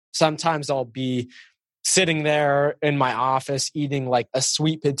sometimes I'll be sitting there in my office eating like a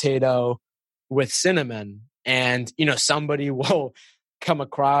sweet potato with cinnamon, and somebody will come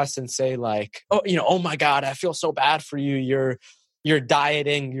across and say like, oh my God, I feel so bad for you. You're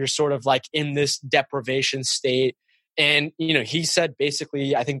dieting. You're sort of like in this deprivation state. And, he said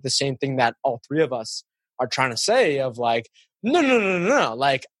basically, I think the same thing that all three of us are trying to say of like, no.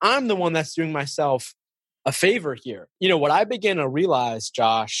 Like, I'm the one that's doing myself a favor here. What I began to realize,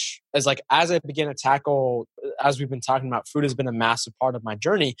 Josh, is like, as I began to tackle, as we've been talking about, food has been a massive part of my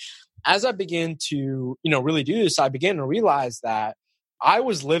journey. As I began to, really do this, I began to realize that I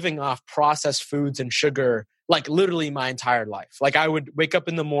was living off processed foods and sugar, like literally my entire life. Like, I would wake up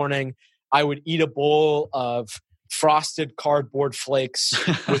in the morning, I would eat a bowl of frosted cardboard flakes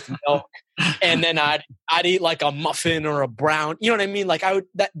with milk, and then I'd eat like a muffin or a brown. You know what I mean? Like,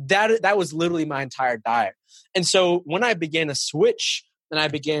 that was literally my entire diet. And so when I began to switch and I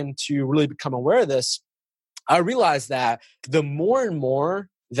began to really become aware of this, I realized that the more and more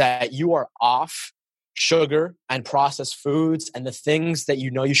that you are off sugar and processed foods and the things that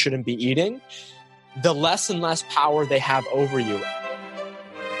you shouldn't be eating, the less and less power they have over you.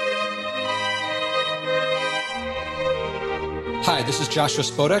 Hi, this is Joshua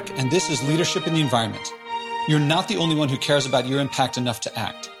Spodek, and this is Leadership in the Environment. You're not the only one who cares about your impact enough to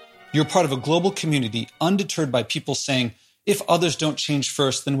act. You're part of a global community undeterred by people saying, if others don't change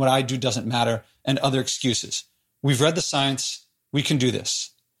first, then what I do doesn't matter, and other excuses. We've read the science. We can do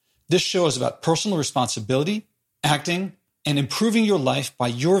this. This show is about personal responsibility, acting, and improving your life by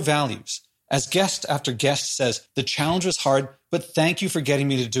your values. As guest after guest says, the challenge was hard, but thank you for getting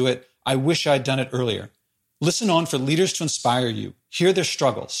me to do it. I wish I'd done it earlier. Listen on for leaders to inspire you, hear their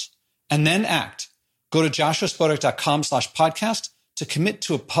struggles, and then act. Go to joshuaspodek.com/podcast to commit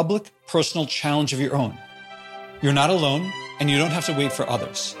to a public, personal challenge of your own. You're not alone, and you don't have to wait for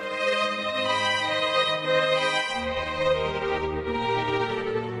others.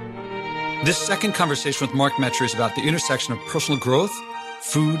 This second conversation with Mark Metry is about the intersection of personal growth,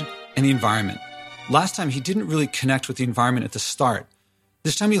 food, and the environment. Last time, he didn't really connect with the environment at the start.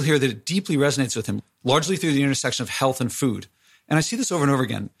 This time, you'll hear that it deeply resonates with him, largely through the intersection of health and food. And I see this over and over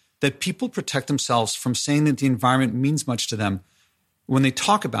again, that people protect themselves from saying that the environment means much to them when they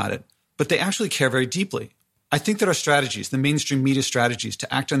talk about it, but they actually care very deeply. I think that our strategies, the mainstream media strategies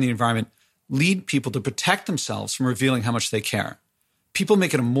to act on the environment, lead people to protect themselves from revealing how much they care. People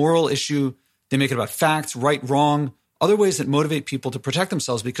make it a moral issue. They make it about facts, right, wrong, other ways that motivate people to protect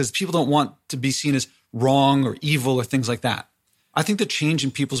themselves because people don't want to be seen as wrong or evil or things like that. I think the change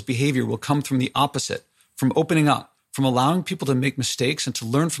in people's behavior will come from the opposite, from opening up, from allowing people to make mistakes and to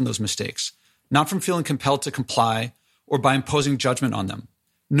learn from those mistakes, not from feeling compelled to comply or by imposing judgment on them.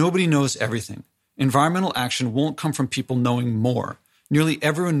 Nobody knows everything. Environmental action won't come from people knowing more. Nearly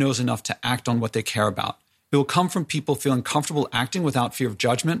everyone knows enough to act on what they care about. It will come from people feeling comfortable acting without fear of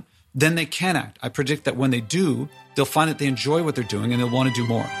judgment. Then they can act. I predict that when they do, they'll find that they enjoy what they're doing and they'll want to do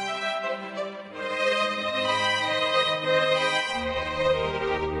more.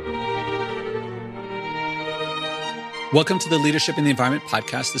 Welcome to the Leadership in the Environment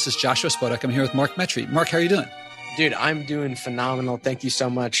podcast. This is Joshua Spodek. I'm here with Mark Metry. Mark, how are you doing? Dude, I'm doing phenomenal. Thank you so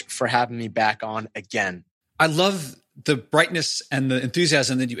much for having me back on again. I love the brightness and the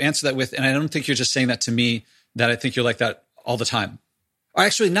enthusiasm that you answer that with. And I don't think you're just saying that to me, that I think you're like that all the time. Or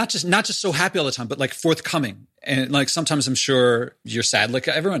actually, not just so happy all the time, but like forthcoming. And like sometimes I'm sure you're sad, like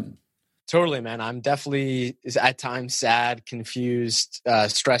everyone. Totally, man. I'm definitely at times sad, confused,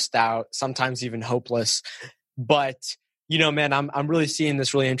 stressed out, sometimes even hopeless. But, man, I'm really seeing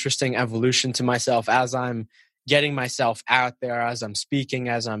this really interesting evolution to myself as I'm getting myself out there, as I'm speaking,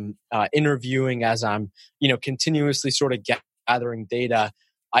 as I'm interviewing, as I'm, continuously sort of gathering data.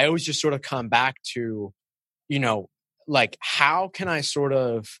 I always just sort of come back to, like, how can I sort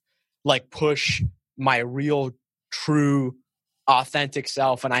of like push my real, true, authentic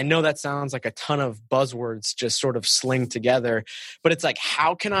self? And I know that sounds like a ton of buzzwords just sort of sling together, but it's like,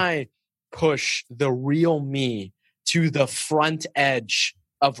 how can I push the real me to the front edge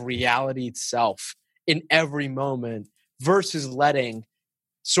of reality itself in every moment versus letting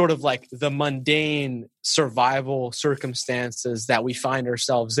sort of like the mundane survival circumstances that we find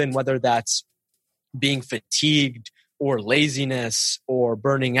ourselves in, whether that's being fatigued or laziness or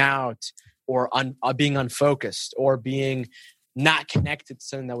burning out or being unfocused or being not connected to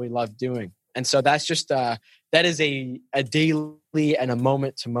something that we love doing. And so that's just that is a daily and a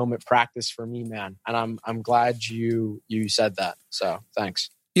moment to moment practice for me, man. And I'm glad you said that. So thanks.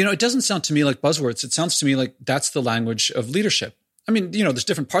 It doesn't sound to me like buzzwords. It sounds to me like that's the language of leadership. I mean, there's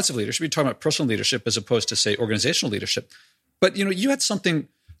different parts of leadership. You're talking about personal leadership as opposed to, say, organizational leadership. But, you had something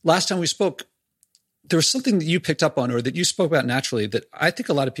last time we spoke, there was something that you picked up on or that you spoke about naturally that I think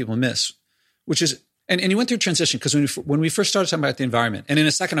a lot of people miss, which is, and you went through transition because when we first started talking about the environment, and in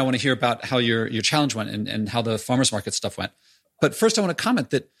a second, I want to hear about how your challenge went and how the farmers market stuff went. But first, I want to comment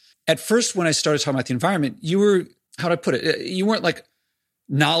that at first, when I started talking about the environment, you were, how do I put it? You weren't like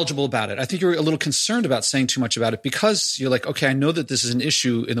knowledgeable about it. I think you were a little concerned about saying too much about it because you're like, okay, I know that this is an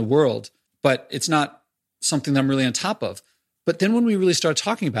issue in the world, but it's not something that I'm really on top of. But then when we really started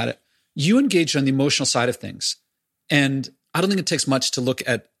talking about it, you engaged on the emotional side of things. And I don't think it takes much to look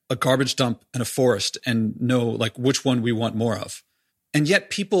at a garbage dump and a forest and know like which one we want more of. And yet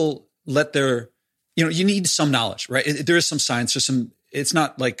people let their, you need some knowledge, right? There is some science, there's some, it's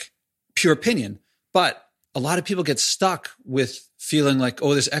not like pure opinion, but a lot of people get stuck with feeling like,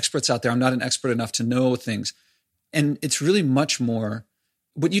 oh, there's experts out there. I'm not an expert enough to know things. And it's really much more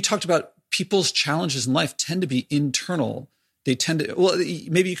what you talked about. People's challenges in life tend to be internal. They tend to, well,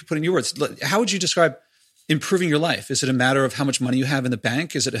 maybe you could put in your words. How would you describe improving your life? Is it a matter of how much money you have in the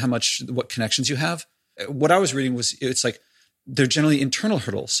bank? Is it what connections you have? What I was reading was it's like they're generally internal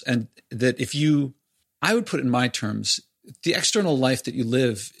hurdles. And that I would put it in my terms, the external life that you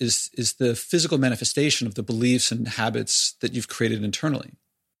live is the physical manifestation of the beliefs and habits that you've created internally.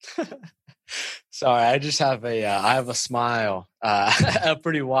 Sorry, I just have I have a smile, a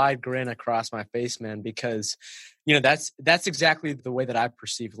pretty wide grin across my face, man, because, that's exactly the way that I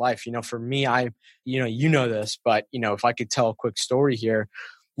perceive life. For me, you know this, but, if I could tell a quick story here,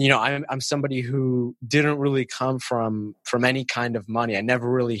 I'm somebody who didn't really come from any kind of money. I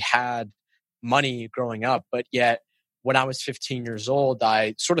never really had money growing up, but yet when I was 15 years old,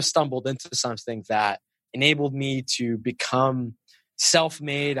 I sort of stumbled into something that enabled me to become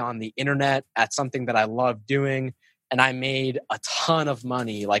self-made on the internet at something that I love doing. And I made a ton of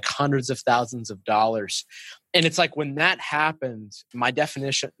money, like hundreds of thousands of dollars. And it's like when that happened, my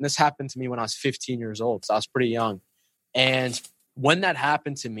definition, this happened to me when I was 15 years old. So I was pretty young. And when that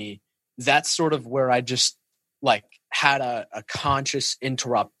happened to me, that's sort of where I just like had a conscious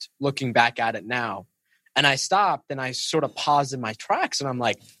interrupt looking back at it now. And I stopped and I sort of paused in my tracks and I'm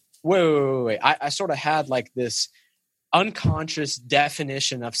like, wait. I sort of had like this unconscious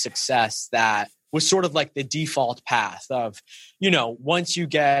definition of success that was sort of like the default path of, once you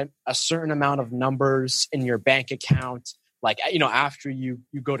get a certain amount of numbers in your bank account, like, after you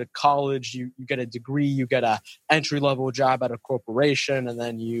go to college, you get a degree, you get a entry-level job at a corporation, and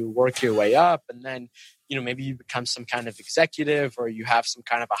then you work your way up. And then, maybe you become some kind of executive or you have some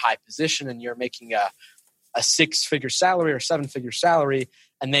kind of a high position and you're making a 6-figure salary or 7-figure salary.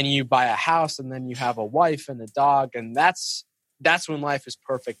 And then you buy a house and then you have a wife and a dog. And that's when life is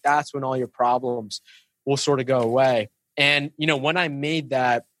perfect. That's when all your problems will sort of go away. And, when I made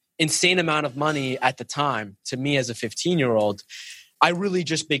that insane amount of money at the time, to me as a 15-year-old, I really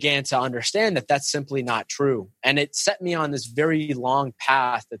just began to understand that that's simply not true. And it set me on this very long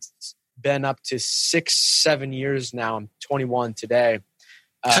path that's been up to 6-7 years now. I'm 21 today.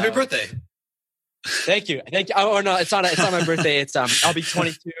 Happy birthday. Thank you. Oh no, it's not my birthday. It's I'll be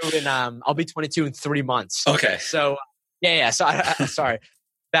 22 in 3 months. Okay. So yeah. So sorry,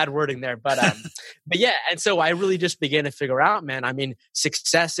 bad wording there, but yeah. And so I really just began to figure out, man. I mean,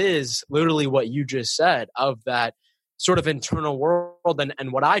 success is literally what you just said of that sort of internal world,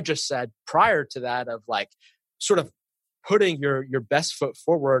 and what I just said prior to that of like sort of putting your best foot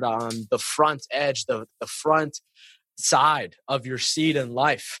forward on the front edge, the front side of your seat in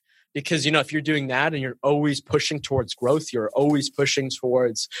life. Because, if you're doing that and you're always pushing towards growth, you're always pushing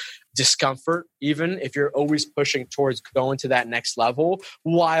towards discomfort, even if you're always pushing towards going to that next level,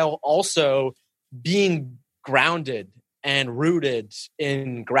 while also being grounded and rooted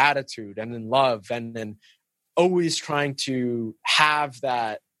in gratitude and in love and in always trying to have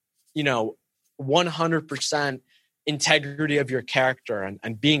that, 100% integrity of your character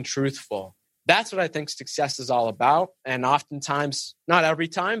and being truthful. That's what I think success is all about. And oftentimes, not every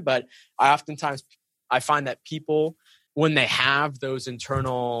time, but I find that people, when they have those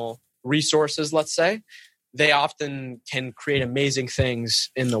internal resources, let's say, they often can create amazing things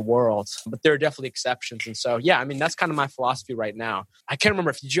in the world. But there are definitely exceptions. And so, yeah, I mean, that's kind of my philosophy right now. I can't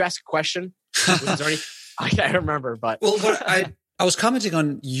remember. Did you ask a question? Was there any? I can't remember. But well, I was commenting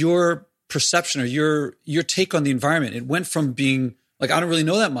on your perception or your take on the environment. It went from being like, I don't really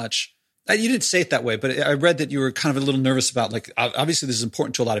know that much. You didn't say it that way, but I read that you were kind of a little nervous about, like, obviously this is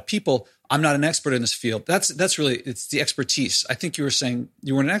important to a lot of people. I'm not an expert in this field. That's really, it's the expertise. I think you were saying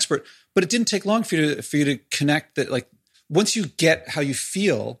you weren't an expert, but it didn't take long for you to connect that. Like, once you get how you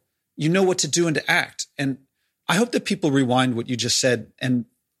feel, you know what to do and to act. And I hope that people rewind what you just said and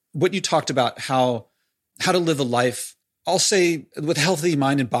what you talked about, how to live a life I'll say with healthy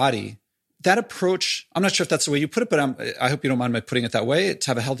mind and body, that approach, I'm not sure if that's the way you put it, but I hope you don't mind my putting it that way, to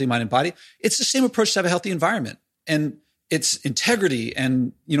have a healthy mind and body. It's the same approach to have a healthy environment. And it's integrity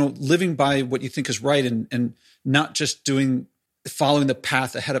and, living by what you think is right and not just following the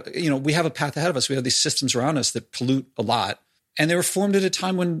path ahead of, we have a path ahead of us. We have these systems around us that pollute a lot. And they were formed at a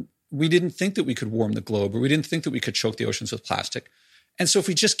time when we didn't think that we could warm the globe, or we didn't think that we could choke the oceans with plastic. And so if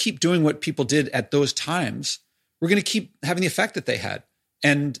we just keep doing what people did at those times, we're going to keep having the effect that they had.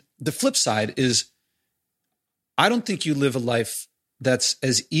 And the flip side is, I don't think you live a life that's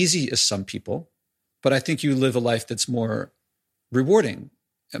as easy as some people, but I think you live a life that's more rewarding,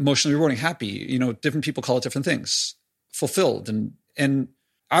 emotionally rewarding, happy. Different people call it different things, fulfilled. And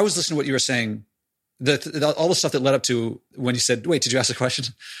I was listening to what you were saying, all the stuff that led up to when you said, wait, did you ask a question?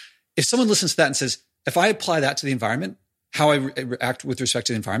 If someone listens to that and says, if I apply that to the environment, how I react with respect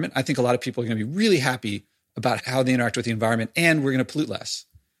to the environment, I think a lot of people are going to be really happy about how they interact with the environment, and we're going to pollute less.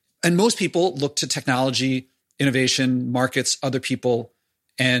 And most people look to technology, innovation, markets, other people,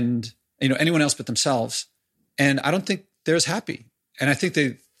 and anyone else but themselves. And I don't think they're as happy. And I think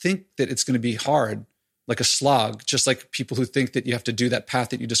they think that it's going to be hard, like a slog, just like people who think that you have to do that path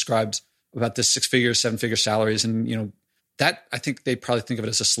that you described about the 6-figure, 7-figure salaries. And, that I think they probably think of it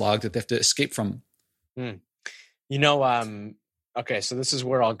as a slog that they have to escape from. Okay, so this is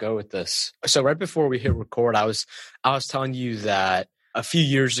where I'll go with this. So right before we hit record, I was telling you that a few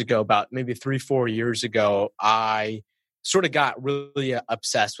years ago, about maybe 3-4 years ago, I sort of got really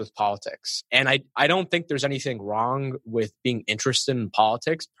obsessed with politics. And I don't think there's anything wrong with being interested in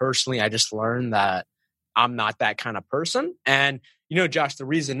politics. Personally, I just learned that I'm not that kind of person. And, Josh, the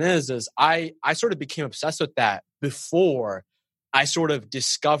reason is I sort of became obsessed with that before I sort of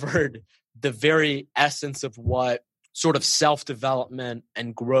discovered the very essence of what sort of self-development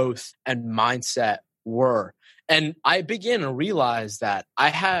and growth and mindset were. And I began to realize that I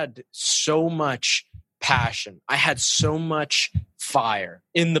had so much passion. I had so much fire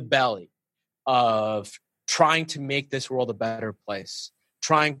in the belly of trying to make this world a better place,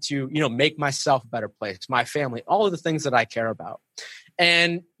 trying to, make myself a better place, my family, all of the things that I care about.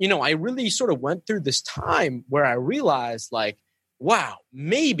 And, I really sort of went through this time where I realized, like, wow,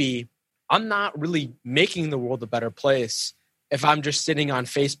 maybe I'm not really making the world a better place if I'm just sitting on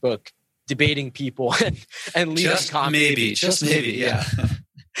Facebook debating people and leaving comments. Just maybe, yeah.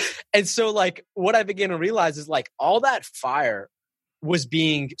 And so, like, what I began to realize is, like, all that fire was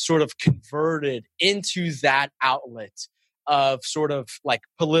being sort of converted into that outlet of sort of like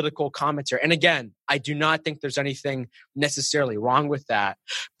political commentary. And again, I do not think there's anything necessarily wrong with that.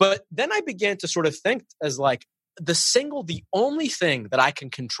 But then I began to sort of think as like the only thing that I can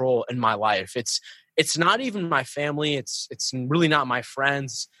control in my life, it's not even my family. It's really not my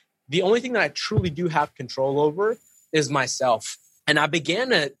friends. The only thing that I truly do have control over is myself. And I began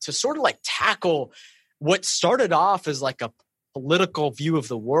to sort of like tackle what started off as like a political view of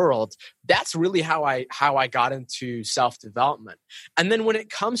the world. That's really how I got into self-development. And then when it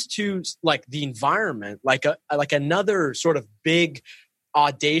comes to like the environment, like another sort of big,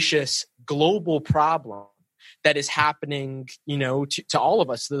 audacious global problem that is happening, to all of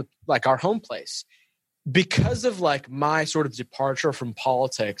us, like our home place. Because of like my sort of departure from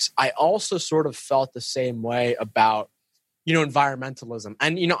politics, I also sort of felt the same way about, environmentalism.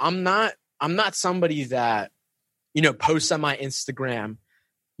 And, I'm not somebody that, posts on my Instagram,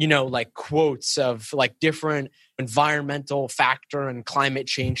 like quotes of like different environmental factor and climate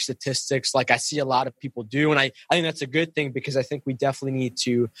change statistics, like I see a lot of people do. And I think that's a good thing because I think we definitely need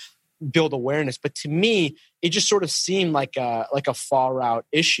to build awareness. But to me, it just sort of seemed like a far out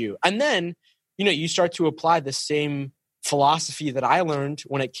issue. And then, you start to apply the same philosophy that I learned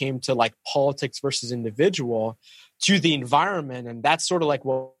when it came to like politics versus individual to the environment. And that's sort of like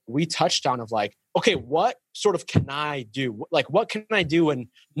what we touched on of like, okay, what sort of can I do? Like, what can I do? And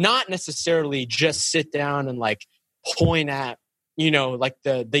not necessarily just sit down and like point at, like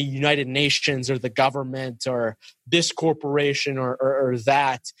the United Nations or the government or this corporation or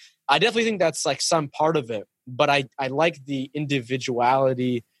that. I definitely think that's like some part of it, but I like the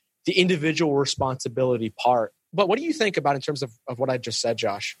individuality, the individual responsibility part. But what do you think about in terms of what I just said,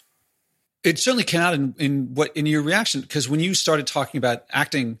 Josh? It certainly came out in your reaction, because when you started talking about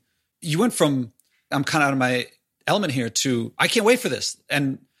acting, you went from I'm kind of out of my element here to I can't wait for this.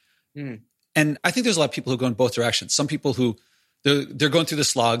 And I think there's a lot of people who go in both directions. Some people who they're going through the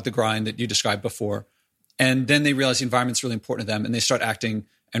slog, the grind that you described before, and then they realize the environment's really important to them, and they start acting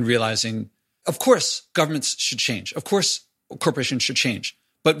and realizing, of course, governments should change. Of course, corporations should change,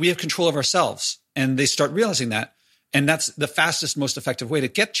 but we have control of ourselves. And they start realizing that. And that's the fastest, most effective way to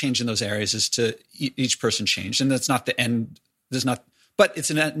get change in those areas is to each person change. And that's not the end. But it's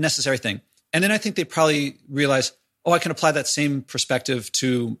a necessary thing. And then I think they probably realize, I can apply that same perspective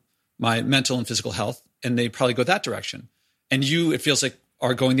to my mental and physical health. And they probably go that direction. And you, it feels like,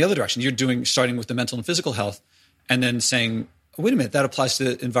 are going the other direction. You're starting with the mental and physical health and then saying, wait a minute, that applies to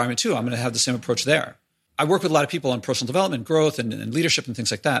the environment too. I'm going to have the same approach there. I work with a lot of people on personal development, growth, and leadership and things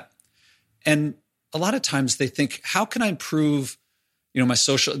like that. And a lot of times they think, how can I improve, this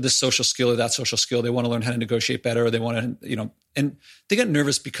social skill or that social skill? They want to learn how to negotiate better. Or they want to, and they get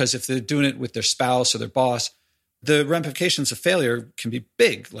nervous because if they're doing it with their spouse or their boss, the ramifications of failure can be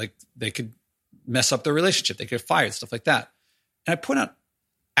big. Like they could mess up their relationship. They could get fired, stuff like that. And I point out,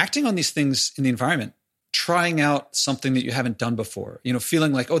 acting on these things in the environment, trying out something that you haven't done before,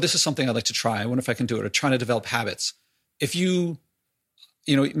 feeling like, this is something I'd like to try. I wonder if I can do it, or trying to develop habits. If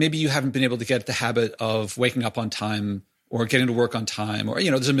maybe you haven't been able to get the habit of waking up on time or getting to work on time, or,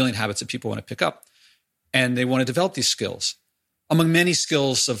 there's a million habits that people want to pick up and they want to develop these skills. Among many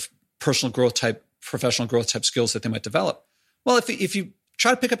skills of personal growth type, professional growth type skills that they might develop. Well, if you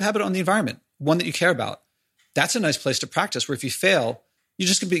try to pick up a habit on the environment, one that you care about, that's a nice place to practice where if you fail,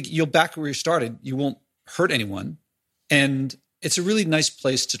 you'll back where you started. You won't hurt anyone. And it's a really nice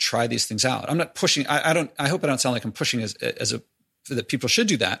place to try these things out. I'm not pushing. I hope I don't sound like I'm pushing that people should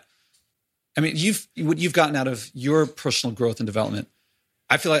do that. I mean, what you've gotten out of your personal growth and development,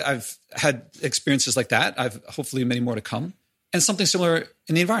 I feel like I've had experiences like that. I've hopefully many more to come, and something similar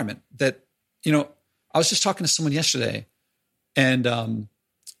in the environment that, I was just talking to someone yesterday and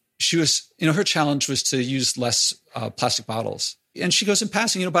she was, her challenge was to use less plastic bottles. And she goes in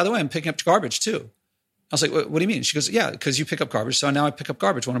passing, by the way, I'm picking up garbage too. I was like, what do you mean? She goes, yeah, because you pick up garbage. So now I pick up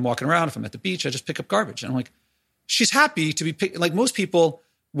garbage when I'm walking around. If I'm at the beach, I just pick up garbage. And I'm like, she's happy to be like most people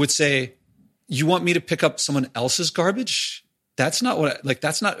would say, you want me to pick up someone else's garbage? That's not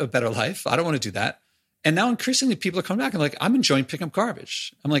that's not a better life. I don't want to do that. And now increasingly people are coming back and like, I'm enjoying picking up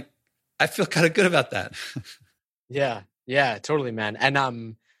garbage. I'm like, I feel kind of good about that. Yeah, totally, man.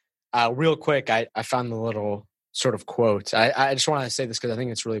 And real quick, I found the little sort of quote. I just want to say this because I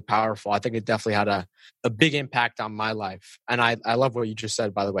think it's really powerful. I think it definitely had a big impact on my life. And I love what you just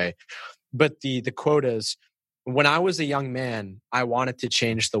said, by the way. But the quote is, when I was a young man, I wanted to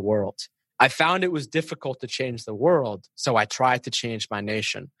change the world. I found it was difficult to change the world, so I tried to change my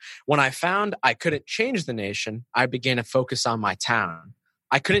nation. When I found I couldn't change the nation, I began to focus on my town.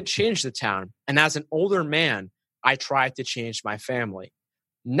 I couldn't change the town. And as an older man, I tried to change my family.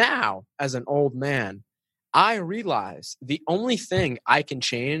 Now, as an old man, I realize the only thing I can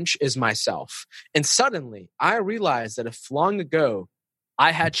change is myself. And suddenly, I realized that if long ago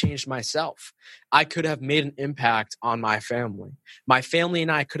I had changed myself, I could have made an impact on my family. My family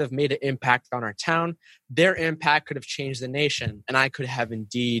and I could have made an impact on our town. Their impact could have changed the nation, and I could have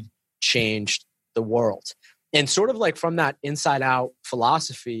indeed changed the world. And sort of like from that inside out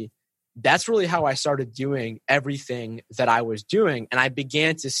philosophy, that's really how I started doing everything that I was doing. And I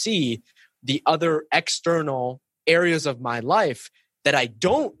began to see the other external areas of my life that I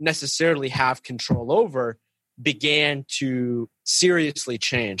don't necessarily have control over began to seriously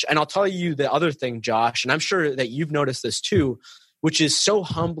change. And I'll tell you the other thing, Josh, and I'm sure that you've noticed this too, which is so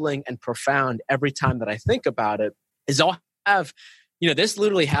humbling and profound every time that I think about it, is I'll have, this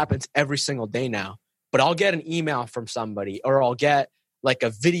literally happens every single day now, but I'll get an email from somebody, or I'll get like a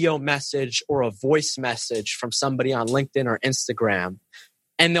video message or a voice message from somebody on LinkedIn or Instagram.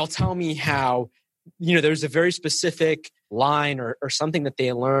 And they'll tell me how, there's a very specific line or something that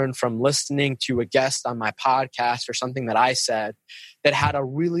they learned from listening to a guest on my podcast or something that I said that had a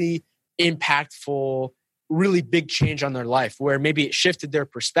really impactful, really big change on their life, where maybe it shifted their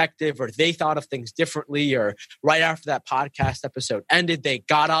perspective, or they thought of things differently, or right after that podcast episode ended, they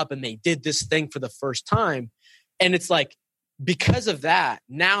got up and they did this thing for the first time. And it's like, because of that,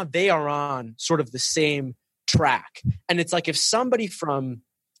 now they are on sort of the same track. And it's like if somebody from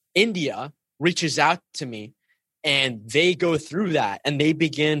India reaches out to me and they go through that and they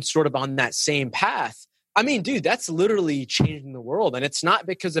begin sort of on that same path, I mean, dude, that's literally changing the world. And it's not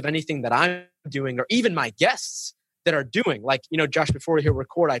because of anything that I'm doing or even my guests that are doing. Like, Josh, before we hit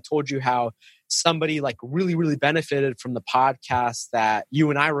record, I told you how somebody like really, really benefited from the podcast that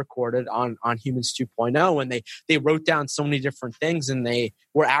you and I recorded on Humans 2.0. And they wrote down so many different things and they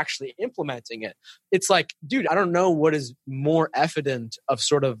were actually implementing it. It's like, dude, I don't know what is more evident of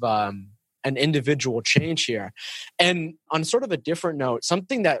sort of an individual change here. And on sort of a different note,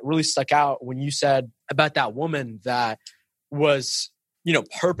 something that really stuck out when you said about that woman that was,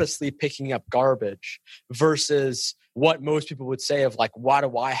 purposely picking up garbage versus what most people would say of like, why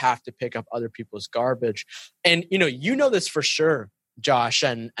do I have to pick up other people's garbage? And, you know this for sure, Josh,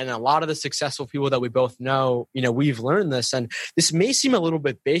 and a lot of the successful people that we both know, we've learned this. And this may seem a little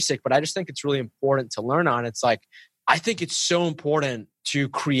bit basic, but I just think it's really important to learn on. It's like, I think it's so important to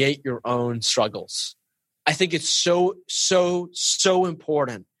create your own struggles. I think it's so, so, so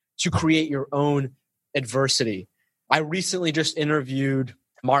important to create your own adversity. I recently just interviewed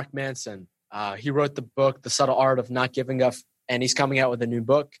Mark Manson. He wrote the book, The Subtle Art of Not Giving Up, and he's coming out with a new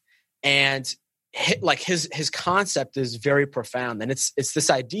book. And his concept is very profound. And it's this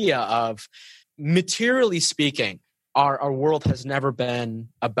idea of, materially speaking, our world has never been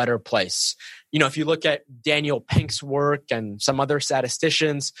a better place. If you look at Daniel Pink's work and some other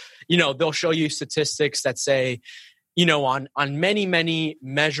statisticians, they'll show you statistics that say, on many, many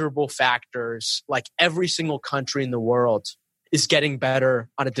measurable factors, like every single country in the world is getting better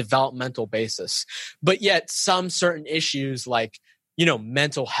on a developmental basis. But yet some certain issues like,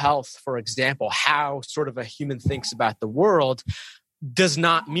 mental health, for example, how sort of a human thinks about the world does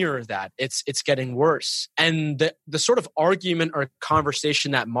not mirror that. It's getting worse. And the sort of argument or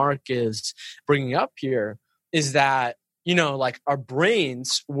conversation that Mark is bringing up here is that, like our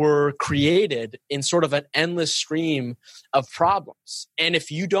brains were created in sort of an endless stream of problems. And if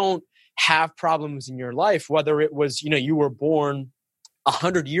you don't have problems in your life, whether it was, you were born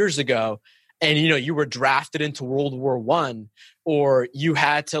 100 years ago and, you were drafted into World War I, or you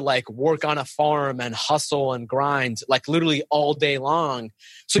had to like work on a farm and hustle and grind like literally all day long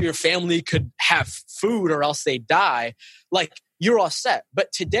so your family could have food or else they die, like you're all set.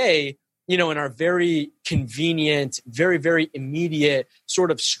 But today, in our very convenient, very, very immediate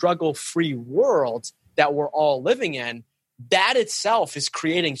sort of struggle-free world that we're all living in, that itself is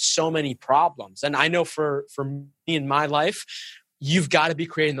creating so many problems. And I know for me in my life, you've got to be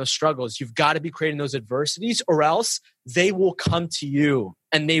creating those struggles. You've got to be creating those adversities, or else they will come to you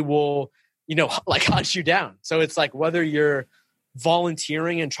and they will, like hunt you down. So it's like whether you're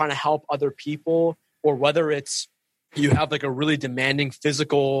volunteering and trying to help other people, or whether it's you have like a really demanding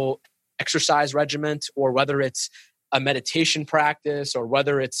physical exercise regimen, or whether it's a meditation practice, or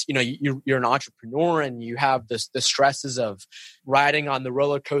whether it's, you're an entrepreneur and you have the stresses of riding on the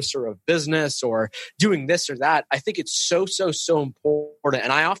roller coaster of business or doing this or that. I think it's so, so, so important.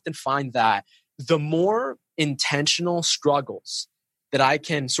 And I often find that the more intentional struggles that I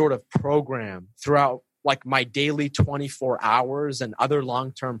can sort of program throughout like my daily 24 hours and other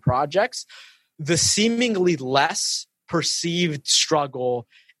long-term projects, the seemingly less perceived struggle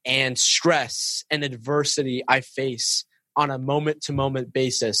and stress and adversity I face on a moment-to-moment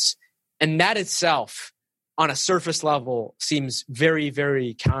basis. And that itself, on a surface level, seems very,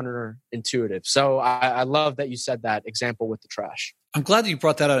 very counterintuitive. So I love that you said that example with the trash. I'm glad that you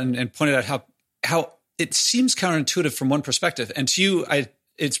brought that out and pointed out how it seems counterintuitive from one perspective. And to you,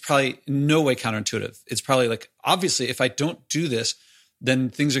 it's probably no way counterintuitive. It's probably like, obviously, if I don't do this,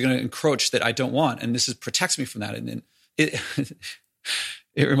 then things are going to encroach that I don't want. And this protects me from that. And then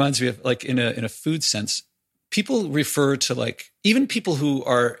it reminds me of like in a food sense, people refer to like, even people who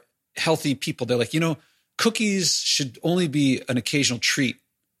are healthy people, they're like, cookies should only be an occasional treat.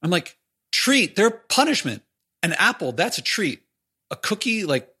 I'm like, treat, they're punishment. An apple, that's a treat. A cookie,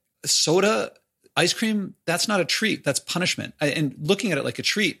 like soda, ice cream, that's not a treat. That's punishment. And looking at it like a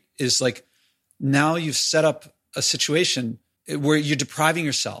treat is like, now you've set up a situation where you're depriving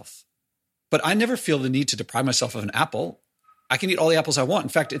yourself. But I never feel the need to deprive myself of an apple. I can eat all the apples I want. In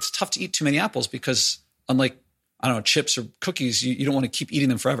fact, it's tough to eat too many apples because unlike, I don't know, chips or cookies, you don't want to keep eating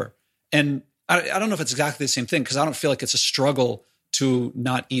them forever. And I don't know if it's exactly the same thing because I don't feel like it's a struggle to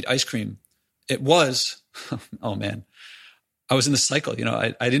not eat ice cream. It was, oh man, I was in the cycle.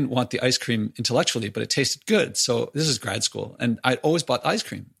 I didn't want the ice cream intellectually, but it tasted good. So this is grad school and I always bought ice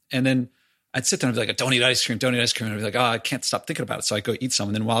cream. And then I'd sit there and be like, don't eat ice cream, don't eat ice cream. And I'd be like, I can't stop thinking about it. So I go eat some.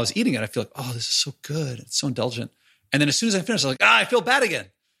 And then while I was eating it, I feel like, this is so good. It's so indulgent. And then as soon as I finish, I was like, I feel bad again.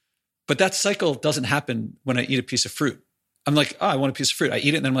 But that cycle doesn't happen when I eat a piece of fruit. I'm like, I want a piece of fruit. I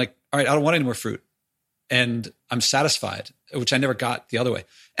eat it and then I'm like, all right, I don't want any more fruit. And I'm satisfied, which I never got the other way.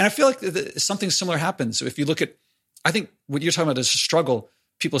 And I feel like something similar happens. So if you look at, I think what you're talking about is a struggle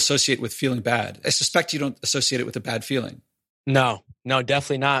people associate with feeling bad. I suspect you don't associate it with a bad feeling. No,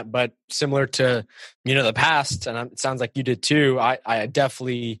 definitely not. But similar to, the past, and it sounds like you did too, I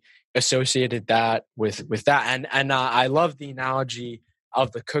definitely associated that with that. And I love the analogy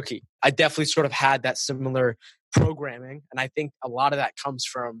of the cookie. I definitely sort of had that similar programming. And I think a lot of that comes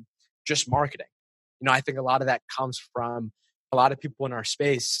from just marketing. I think a lot of that comes from a lot of people in our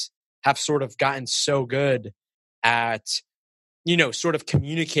space have sort of gotten so good at sort of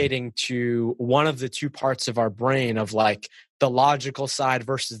communicating to one of the two parts of our brain of like the logical side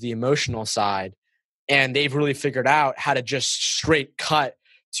versus the emotional side. And they've really figured out how to just straight cut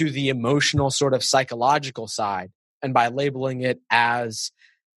to the emotional sort of psychological side. And by labeling it as,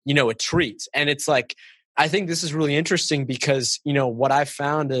 a treat. And it's like, I think this is really interesting because, what I've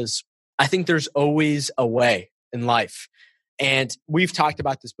found is I think there's always a way in life. And we've talked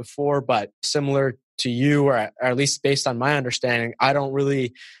about this before, but similar to you, or at least based on my understanding, I don't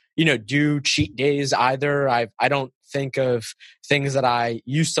really, do cheat days either. I don't think of things that I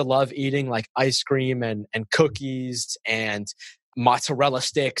used to love eating, like ice cream and cookies and mozzarella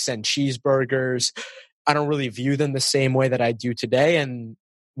sticks and cheeseburgers. I don't really view them the same way that I do today. And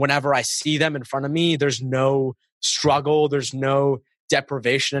whenever I see them in front of me, there's no struggle, there's no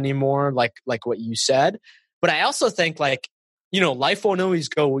deprivation anymore, like what you said. But I also think like, life won't always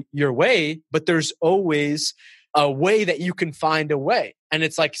go your way, but there's always a way that you can find a way. And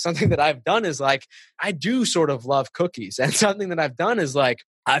it's like something that I've done is like, I do sort of love cookies. And something that I've done is like,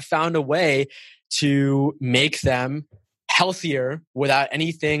 I found a way to make them healthier without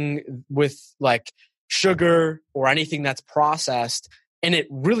anything with like sugar or anything that's processed. And it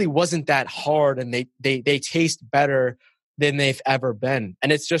really wasn't that hard. And they taste better than they've ever been.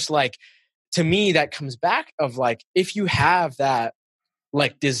 And it's just like, to me, that comes back of like, if you have that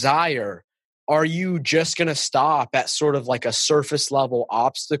like desire, are you just going to stop at sort of like a surface level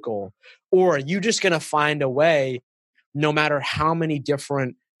obstacle? Or are you just going to find a way, no matter how many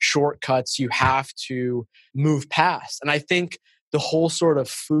different shortcuts you have to move past? And I think the whole sort of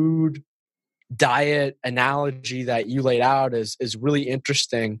food diet analogy that you laid out is really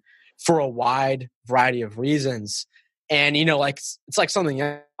interesting for a wide variety of reasons. And, like, it's like something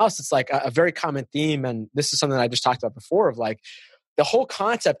else. It's like a very common theme. And this is something that I just talked about before of like the whole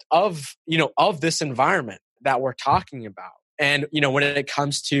concept of, of this environment that we're talking about. And, when it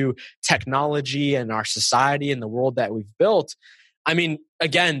comes to technology and our society and the world that we've built, I mean,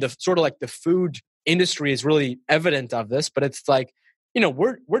 again, the sort of like the food industry is really evident of this, but it's like,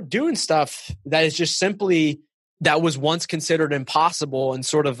 we're doing stuff that is just simply that was once considered impossible in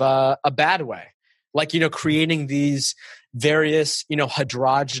sort of a bad way. Like, creating these various,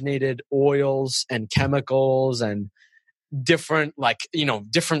 hydrogenated oils and chemicals and different, like,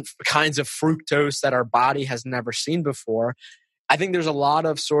 different kinds of fructose that our body has never seen before. I think there's a lot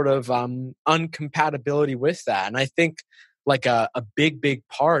of sort of uncompatibility with that. And I think like a big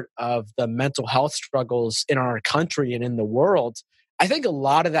part of the mental health struggles in our country and in the world, I think a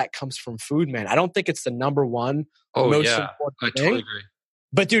lot of that comes from food, man. I don't think it's the number one most important I thing. totally agree.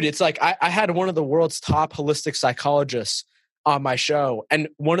 But dude, it's like I had one of the world's top holistic psychologists on my show. And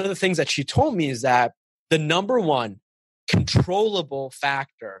one of the things that she told me is that the number one controllable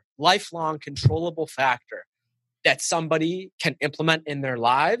factor, lifelong controllable factor that somebody can implement in their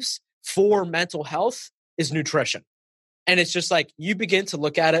lives for mental health is nutrition. And it's just like you begin to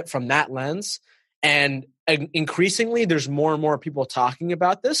look at it from that lens. And increasingly, there's more and more people talking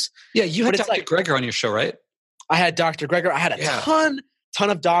about this. Yeah, you had Dr. Greger on your show, right? I had Dr. Greger. I had a ton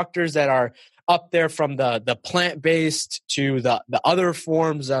of doctors that are up there, from the plant-based to the other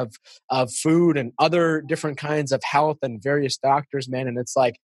forms of food and other different kinds of health, and various doctors, man. And it's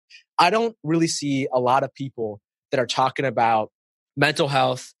like, I don't really see a lot of people that are talking about mental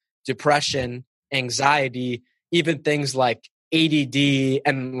health, depression, anxiety, even things like ADD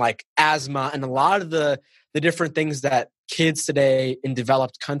and like asthma, and a lot of the different things that kids today in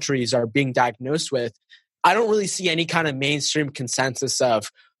developed countries are being diagnosed with. I don't really see any kind of mainstream consensus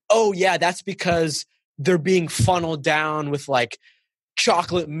of, oh yeah, that's because they're being funneled down with like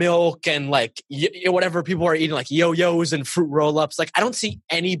chocolate milk and like whatever people are eating, like yo-yos and fruit roll-ups. Like, I don't see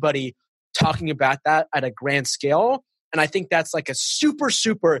anybody talking about that at a grand scale. And I think that's like a super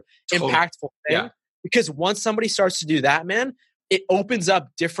impactful thing. Because once somebody starts to do that, man, it opens up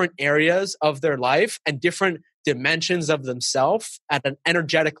different areas of their life and different dimensions of themselves at an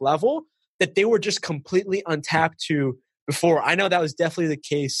energetic level that they were just completely untapped to before. I know that was definitely the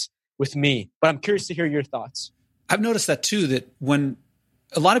case with me, but I'm curious to hear your thoughts. I've noticed that too, that when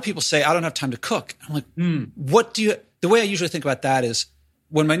a lot of people say, I don't have time to cook, I'm like, the way I usually think about that is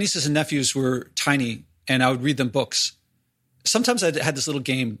when my nieces and nephews were tiny and I would read them books, sometimes I had this little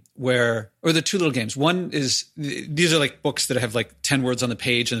game or the two little games. One is, these are like books that have like 10 words on the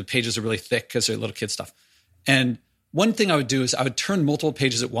page and the pages are really thick because they're little kid stuff. And one thing I would do is I would turn multiple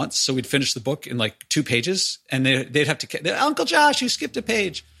pages at once. So we'd finish the book in like 2 pages and they'd have to, Uncle Josh, you skipped a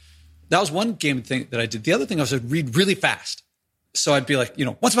page. That was one game thing that I did. The other thing was I'd read really fast. So I'd be like,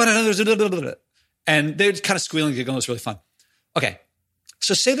 once upon another, and they'd kind of squeal and giggle. It was really fun. Okay.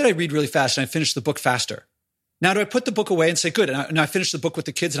 So say that I read really fast and I finish the book faster. Now, do I put the book away and say, good, and I finish the book with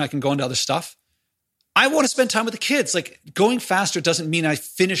the kids and I can go into other stuff? I want to spend time with the kids. Like, going faster doesn't mean I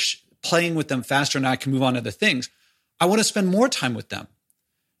finish playing with them faster and I can move on to other things. I want to spend more time with them.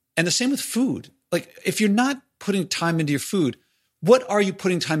 And the same with food. Like, if you're not putting time into your food, what are you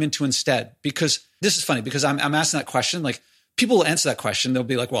putting time into instead? Because this is funny, because I'm asking that question. Like, people will answer that question. They'll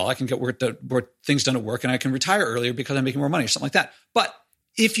be like, well, I can get things done at work and I can retire earlier because I'm making more money or something like that. But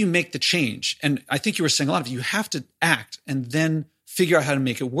if you make the change, and I think you were saying a lot of it, you have to act and then figure out how to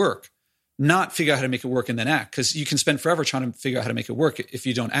make it work, not figure out how to make it work and then act. Because you can spend forever trying to figure out how to make it work if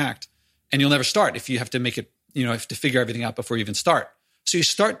you don't act, and you'll never start if you have to make it, have to figure everything out before you even start. So you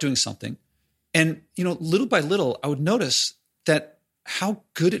start doing something, and, little by little, I would notice that how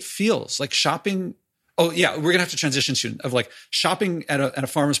good it feels. Like shopping. Oh yeah, we're going to have to transition soon of like shopping at a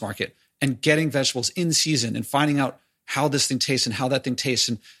farmer's market and getting vegetables in season and finding out how this thing tastes and how that thing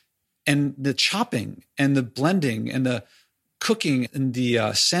tastes, and the chopping and the blending and the cooking and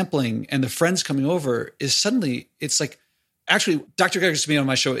the sampling and the friends coming over is suddenly, it's like, actually, Dr. Greger used to be on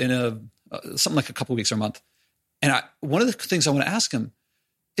my show in something like a couple of weeks or a month. And one of the things I want to ask him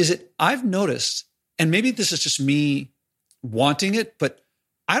is that I've noticed, and maybe this is just me wanting it, but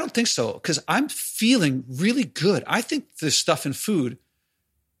I don't think so, because I'm feeling really good. I think there's stuff in food,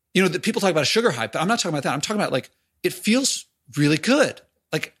 that people talk about a sugar high, but I'm not talking about that. I'm talking about like, it feels really good.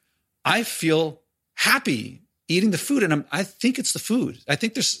 Like, I feel happy eating the food, and I think it's the food. I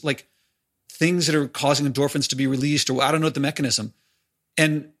think there's like things that are causing endorphins to be released, or I don't know what the mechanism.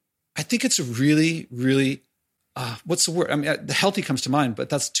 And I think it's a really, really, what's the word? I mean, the healthy comes to mind, but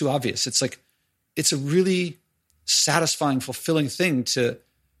that's too obvious. It's like, it's a really satisfying, fulfilling thing to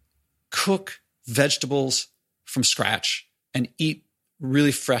cook vegetables from scratch and eat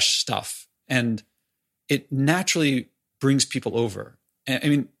really fresh stuff. And it naturally brings people over. I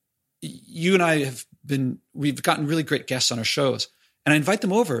mean, you and I we've gotten really great guests on our shows, and I invite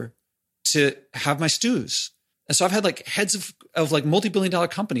them over to have my stews. And so I've had like heads of like multi-billion-dollar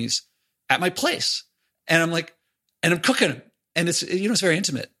companies at my place, and I'm like, and I'm cooking them, and it's, it's very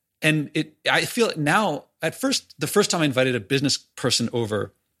intimate. And I feel it now. At first, the first time I invited a business person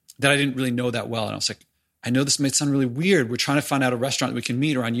over that I didn't really know that well, and I was like, I know this might sound really weird. We're trying to find out a restaurant we can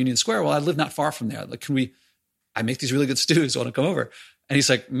meet around Union Square. Well, I live not far from there. Like, I make these really good stews. Want to come over? And he's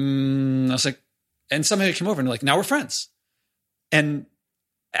like, I was like, and somehow he came over, and like, now we're friends. And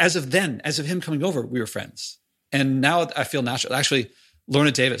as of him coming over, we were friends. And now I feel natural. Actually,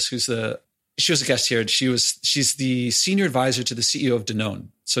 Lorna Davis, she was a guest here, and she's the senior advisor to the CEO of Danone.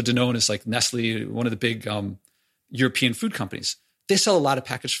 So Danone is like Nestle, one of the big European food companies. They sell a lot of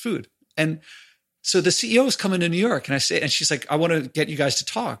packaged food. And so the CEO is coming to New York, and she's like, I want to get you guys to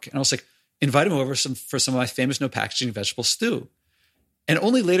talk. And I was like, invite him over for some of my famous no packaging vegetable stew. And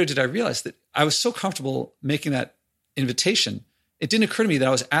only later did I realize that I was so comfortable making that invitation. It didn't occur to me that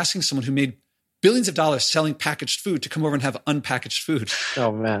I was asking someone who made billions of dollars selling packaged food to come over and have unpackaged food.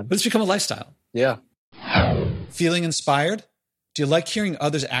 Oh man. But it's become a lifestyle. Yeah. Feeling inspired? Do you like hearing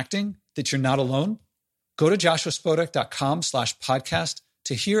others acting that you're not alone? Go to joshuaspodek.com/podcast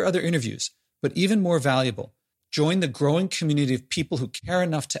to hear other interviews, but even more valuable, join the growing community of people who care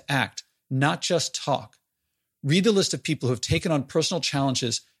enough to act, not just talk. Read the list of people who have taken on personal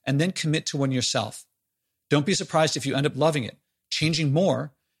challenges and then commit to one yourself. Don't be surprised if you end up loving it, changing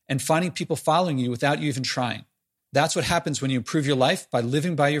more, and finding people following you without you even trying. That's what happens when you improve your life by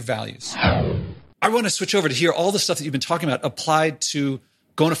living by your values. I want to switch over to hear all the stuff that you've been talking about applied to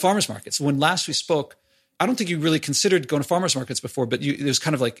going to farmers markets. When last we spoke, I don't think you really considered going to farmers markets before, but it was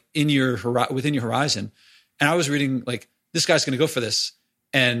kind of like within your horizon. And I was reading like, this guy's going to go for this.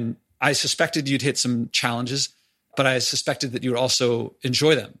 And I suspected you'd hit some challenges, but I suspected that you would also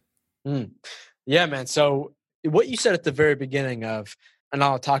enjoy them. Yeah, man. So what you said at the very beginning of, and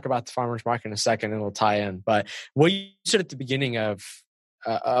I'll talk about the farmers market in a second and it'll tie in, but what you said at the beginning of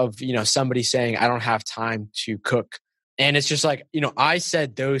somebody saying, I don't have time to cook. And it's just like, I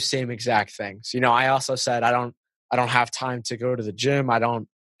said those same exact things. I also said, I don't have time to go to the gym. I don't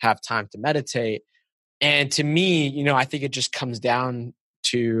have time to meditate. And to me, I think it just comes down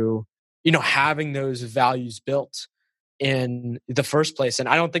to, having those values built in the first place. And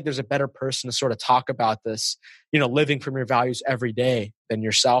I don't think there's a better person to sort of talk about this, living from your values every day than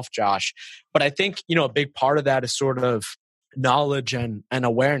yourself, Josh. But I think, a big part of that is sort of knowledge and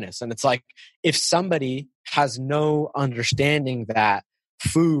awareness. And it's like, if somebody has no understanding that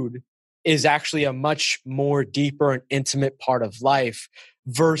food is actually a much more deeper and intimate part of life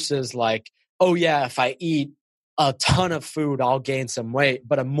versus like, oh yeah, if I eat a ton of food, I'll gain some weight,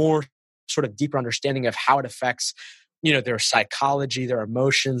 but a more sort of deeper understanding of how it affects their psychology, their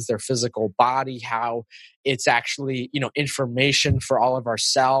emotions, their physical body, how it's actually, information for all of our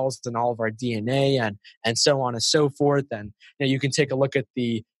cells and all of our DNA and so on and so forth. And you can take a look at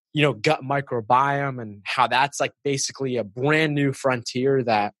the, gut microbiome and how that's like basically a brand new frontier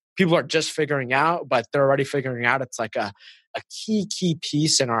that people are just figuring out, but they're already figuring out it's like a key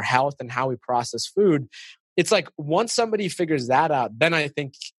piece in our health and how we process food. It's like once somebody figures that out, then I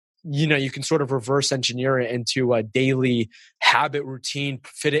think you can sort of reverse engineer it into a daily habit routine,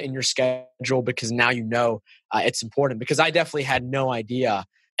 fit it in your schedule because now it's important. Because I definitely had no idea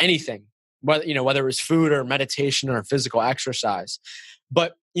anything, whether it was food or meditation or physical exercise.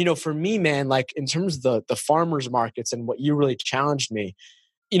 But for me, man, like in terms of the farmers markets and what you really challenged me,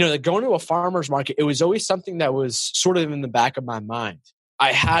 going to a farmer's market, it was always something that was sort of in the back of my mind.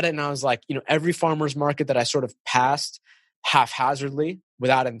 I had it and I was like, every farmer's market that I sort of passed haphazardly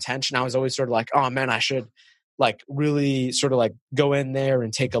without intention, I was always sort of like, oh man, I should like really sort of like go in there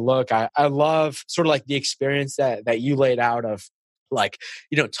and take a look. I love sort of like the experience that you laid out of like,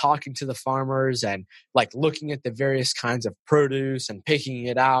 talking to the farmers and like looking at the various kinds of produce and picking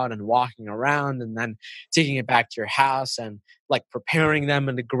it out and walking around and then taking it back to your house and like preparing them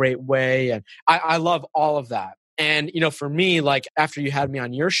in a great way. And I love all of that. And, for me, like after you had me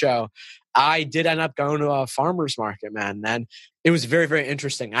on your show, I did end up going to a farmer's market, man. And it was very, very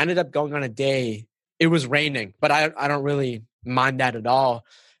interesting. I ended up going on a day. It was raining, but I don't really mind that at all.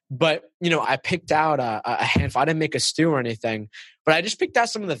 But, I picked out a handful. I didn't make a stew or anything, but I just picked out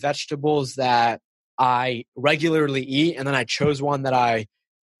some of the vegetables that I regularly eat. And then I chose one that I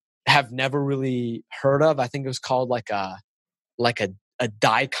have never really heard of. I think it was called like a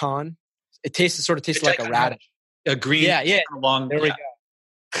daikon. It tastes like a radish. A green, long. There we go.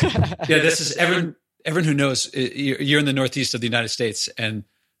 Yeah, this is everyone who knows you're in the Northeast of the United States, and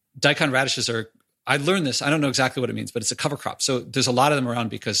daikon radishes are. I learned this. I don't know exactly what it means, but it's a cover crop. So there's a lot of them around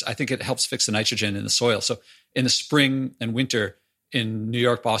because I think it helps fix the nitrogen in the soil. So in the spring and winter in New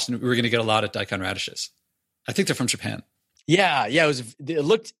York, Boston, we're going to get a lot of daikon radishes. I think they're from Japan. Yeah, it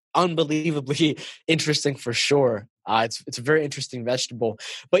looked unbelievably interesting for sure. It's a very interesting vegetable.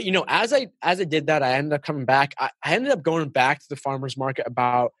 But as I did that, I ended up coming back. I ended up going back to the farmer's market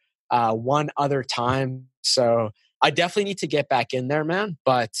about one other time. So I definitely need to get back in there, man.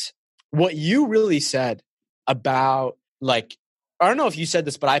 But what you really said about like, I don't know if you said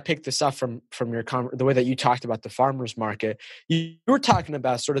this, but I picked this up from the way that you talked about the farmer's market. You were talking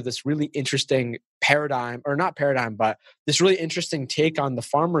about sort of this really interesting paradigm, or not paradigm, but this really interesting take on the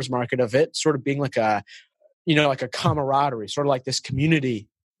farmer's market of it sort of being like a camaraderie, sort of like this community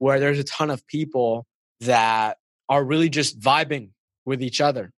where there's a ton of people that are really just vibing with each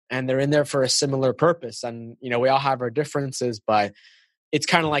other and they're in there for a similar purpose. And, we all have our differences, but it's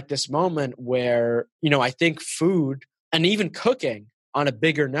kind of like this moment where, I think food and even cooking on a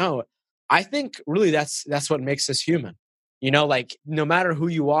bigger note, I think really that's what makes us human. Like no matter who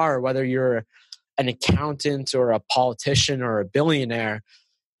you are, whether you're an accountant or a politician or a billionaire,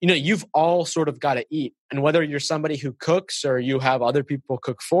 you've all sort of got to eat. And whether you're somebody who cooks or you have other people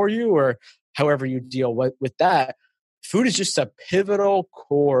cook for you or however you deal with that, food is just a pivotal,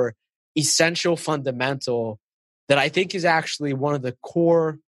 core, essential, fundamental that I think is actually one of the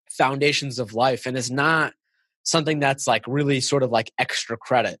core foundations of life and is not something that's like really sort of like extra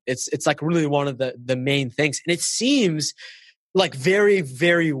credit. It's like really one of the main things. And it seems like very,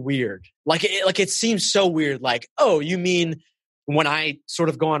 very weird. Like it seems so weird. Like, oh, you mean when I sort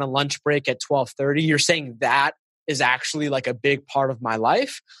of go on a lunch break at 12:30, you're saying that is actually like a big part of my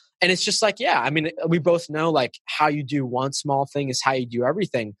life? And it's just like, yeah, I mean, we both know like how you do one small thing is how you do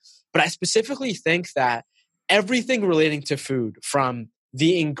everything. But I specifically think that everything relating to food, from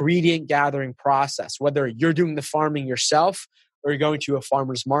the ingredient gathering process, whether you're doing the farming yourself or you're going to a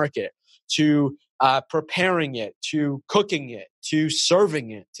farmer's market, to preparing it, to cooking it, to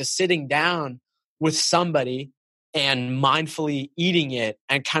serving it, to sitting down with somebody and mindfully eating it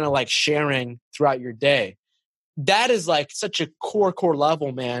and kind of like sharing throughout your day. That is like such a core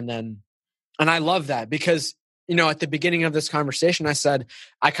level, man. And I love that because, at the beginning of this conversation, I said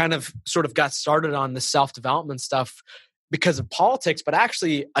I kind of sort of got started on the self-development stuff because of politics, but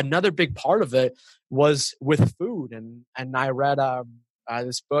actually another big part of it was with food. And I read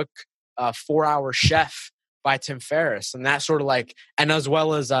this book, 4-Hour Chef by Tim Ferriss. And that sort of like, and as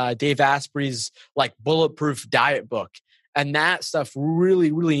well as Dave Asprey's like Bulletproof Diet book. And that stuff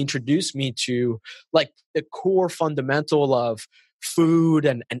really, really introduced me to like the core fundamental of food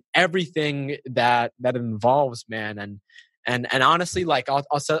and everything that it involves, man. And honestly, like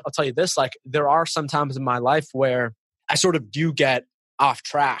I'll tell you this, like there are some times in my life where I sort of do get off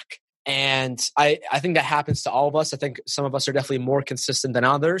track And I think that happens to all of us. I think some of us are definitely more consistent than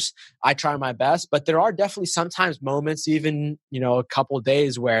others. I try my best, but there are definitely sometimes moments, even, a couple of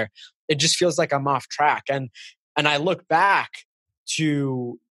days where it just feels like I'm off track. And I look back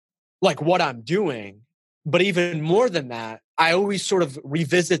to like what I'm doing, but even more than that, I always sort of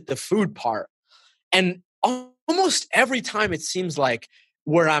revisit the food part. And almost every time it seems like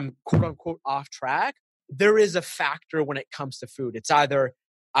where I'm quote unquote off track, there is a factor when it comes to food. It's either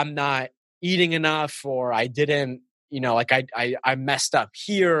I'm not eating enough, or I didn't, I messed up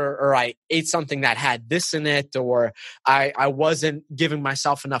here, or I ate something that had this in it, or I wasn't giving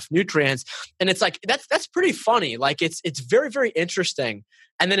myself enough nutrients. And it's like, that's pretty funny. Like it's very, very interesting.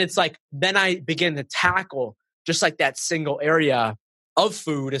 And then it's like, then I begin to tackle just like that single area of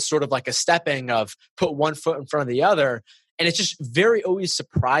food as sort of like a stepping of put one foot in front of the other. And it's just very always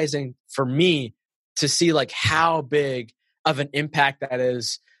surprising for me to see like how big of an impact that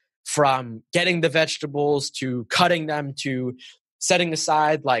is, from getting the vegetables to cutting them to setting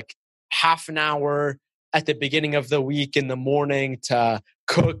aside like half an hour at the beginning of the week in the morning to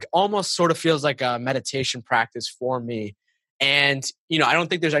cook. Almost sort of feels like a meditation practice for me. And, I don't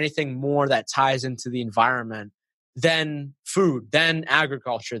think there's anything more that ties into the environment than food, than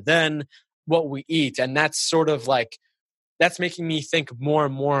agriculture, than what we eat. And that's sort of like, that's making me think more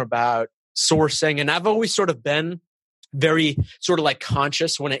and more about sourcing. And I've always sort of been very sort of like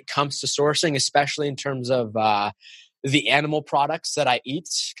conscious when it comes to sourcing, especially in terms of the animal products that I eat,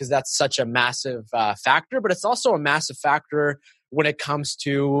 because that's such a massive factor. But it's also a massive factor when it comes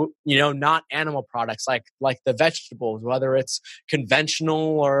to, not animal products like the vegetables, whether it's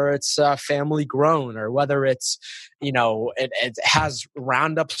conventional or it's family grown, or whether it's, it has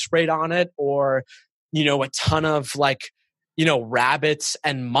Roundup sprayed on it, or, a ton of like, rabbits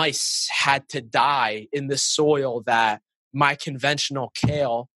and mice had to die in the soil that my conventional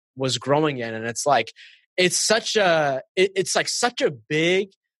kale was growing in. And it's like, it's such a big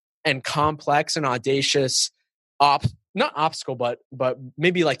and complex and audacious not obstacle, but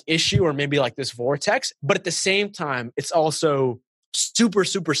maybe like issue, or maybe like this vortex. But at the same time, it's also super,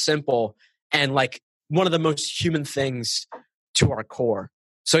 super simple and like one of the most human things to our core.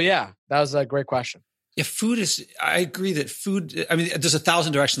 So yeah, that was a great question. Yeah, I agree that food, I mean, there's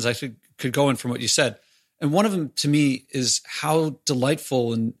 1,000 directions I could go in from what you said. And one of them to me is how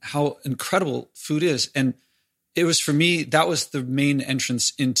delightful and how incredible food is. And it was, for me, that was the main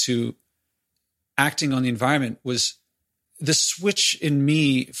entrance into acting on the environment, was the switch in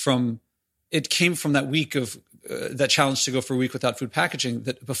me it came from that week of that challenge to go for a week without food packaging.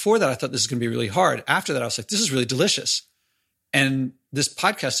 That before that, I thought this is going to be really hard. After that, I was like, this is really delicious. And this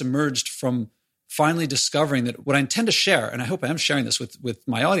podcast emerged from finally discovering that what I intend to share, and I hope I am sharing this with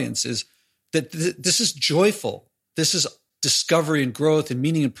my audience, is that this is joyful. This is discovery and growth and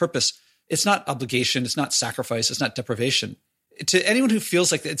meaning and purpose. It's not obligation. It's not sacrifice. It's not deprivation. To anyone who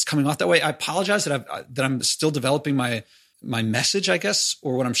feels like it's coming off that way, I apologize that I'm still developing my message, I guess,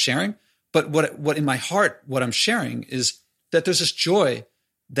 or what I'm sharing. But what in my heart, what I'm sharing is that there's this joy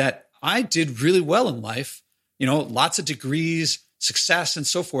that I did really well in life, lots of degrees, success, and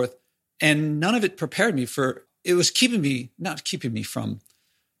so forth. And none of it prepared me it was not keeping me from,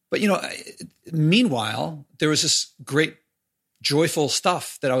 but meanwhile, there was this great joyful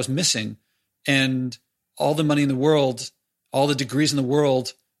stuff that I was missing, and all the money in the world, all the degrees in the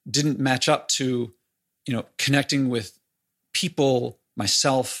world didn't match up to, connecting with people,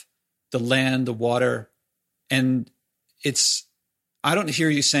 myself, the land, the water. And I don't hear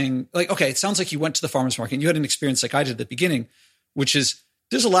you saying like, okay, it sounds like you went to the farmer's market and you had an experience like I did at the beginning, which is,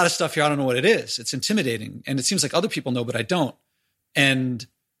 there's a lot of stuff here. I don't know what it is. It's intimidating. And it seems like other people know, but I don't. And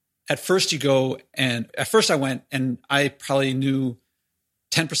at first I went and I probably knew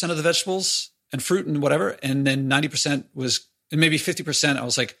 10% of the vegetables and fruit and whatever. And then 90% and maybe 50%, I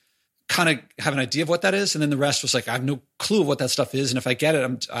was like, kind of have an idea of what that is. And then the rest was like, I have no clue of what that stuff is. And if I get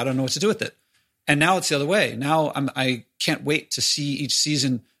it, I don't know what to do with it. And now it's the other way. Now I can't wait to see each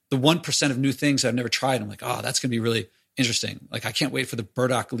season the 1% of new things I've never tried. I'm like, oh, that's going to be really interesting. Like, I can't wait for the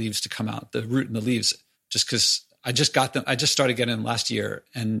burdock leaves to come out, the root and the leaves, just because I just got them. I just started getting them last year.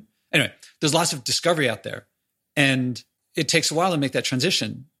 And anyway, there's lots of discovery out there, and it takes a while to make that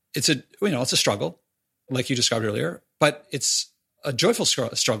transition. It's a struggle, like you described earlier, but it's a joyful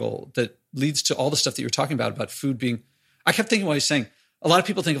struggle that leads to all the stuff that you're talking about food being, I kept thinking while you're saying, a lot of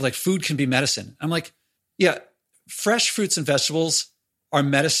people think of like food can be medicine. I'm like, yeah, fresh fruits and vegetables are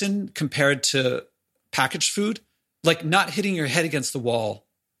medicine compared to packaged food. Like, not hitting your head against the wall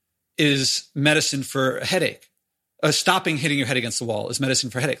is medicine for a headache. Stopping hitting your head against the wall is medicine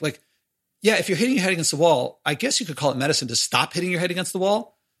for a headache. Like, yeah, if you're hitting your head against the wall, I guess you could call it medicine to stop hitting your head against the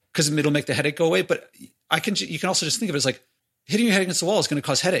wall. because it'll make the headache go away. But you can also just think of it as like hitting your head against the wall is going to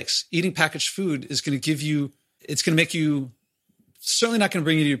cause headaches. Eating packaged food is going to it's going to make you certainly not going to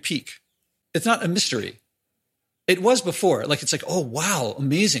bring you to your peak. It's not a mystery. It was before. Like, it's like, oh, wow,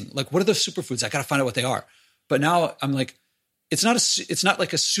 amazing. Like, what are those superfoods? I got to find out what they are. But now I'm like, it's not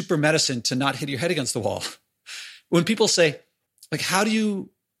like a super medicine to not hit your head against the wall. When people say, like, how do you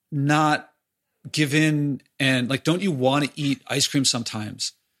not give in, and like, don't you want to eat ice cream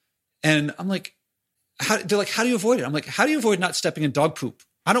sometimes? And I'm like, they're like, how do you avoid it? I'm like, how do you avoid not stepping in dog poop?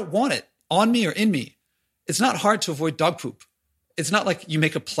 I don't want it on me or in me. It's not hard to avoid dog poop. It's not like you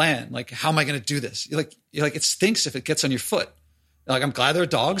make a plan. Like, how am I going to do this? You're like, it stinks if it gets on your foot. Like, I'm glad there are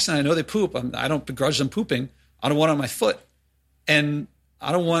dogs and I know they poop. I don't begrudge them pooping. I don't want it on my foot. And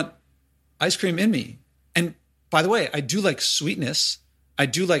I don't want ice cream in me. And by the way, I do like sweetness. I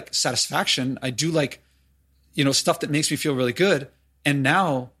do like satisfaction. I do like, stuff that makes me feel really good. And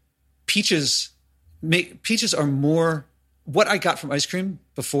now peaches are more what I got from ice cream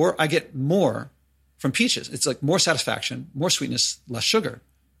before. I get more from peaches. It's like more satisfaction, more sweetness, less sugar.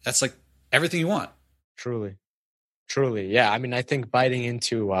 That's like everything you want. Truly. Yeah. I mean, I think biting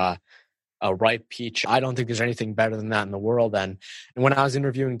into a ripe peach, I don't think there's anything better than that in the world. And when I was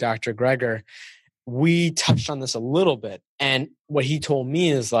interviewing Dr. Greger, we touched on this a little bit. And what he told me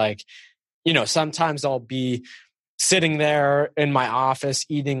is like, sometimes I'll be sitting there in my office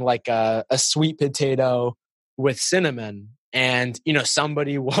eating like a sweet potato with cinnamon, and,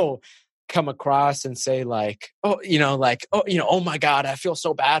 somebody will come across and say like, oh my God, I feel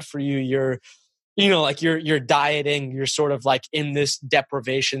so bad for you. You're dieting. You're sort of like in this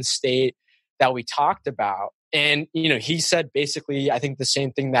deprivation state that we talked about. And, he said basically, I think the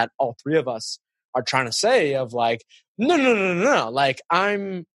same thing that all three of us are trying to say of like, no. Like,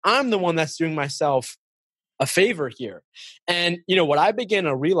 I'm the one that's doing myself a favor here. And, what I began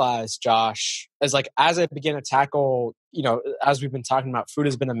to realize, Josh, is like, as I began to tackle, as we've been talking about, food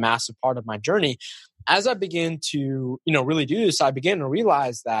has been a massive part of my journey. As I began to, really do this, I began to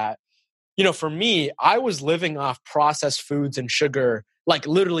realize that, for me, I was living off processed foods and sugar, like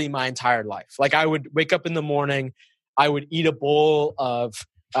literally my entire life. Like, I would wake up in the morning, I would eat a bowl of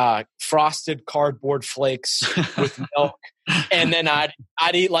frosted cardboard flakes with milk, and then I'd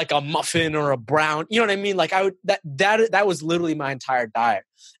eat like a muffin or a brown. You know what I mean? Like, that was literally my entire diet.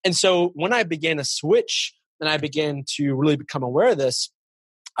 And so when I began to switch and I began to really become aware of this,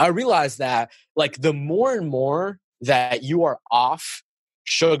 I realized that like the more and more that you are off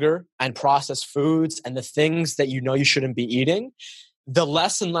sugar and processed foods and the things that you shouldn't be eating, the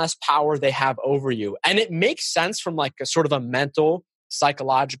less and less power they have over you. And it makes sense from like a sort of a mental,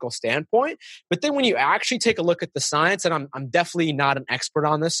 psychological standpoint. But then when you actually take a look at the science, and I'm definitely not an expert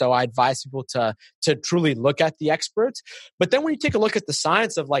on this, so I advise people to truly look at the experts. But then when you take a look at the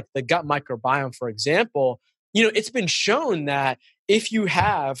science of like the gut microbiome, for example, it's been shown that if you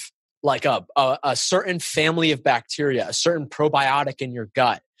have like a certain family of bacteria, a certain probiotic in your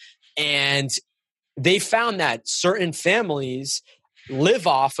gut, and they found that certain families live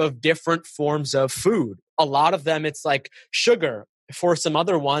off of different forms of food. A lot of them, it's like sugar. For some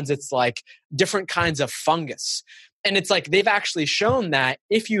other ones, it's like different kinds of fungus. And it's like they've actually shown that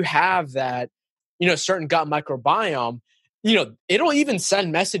if you have that, certain gut microbiome, it'll even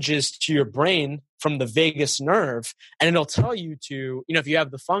send messages to your brain from the vagus nerve, and it'll tell you to, if you have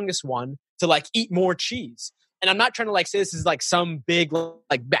the fungus one, to like eat more cheese. And I'm not trying to like say this is like some big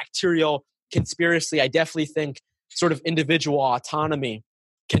like bacterial conspiracy. I definitely think sort of individual autonomy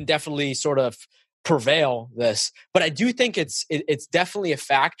can definitely sort of prevail this, but I do think it's definitely a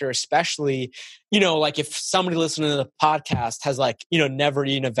factor, especially, like if somebody listening to the podcast has like, never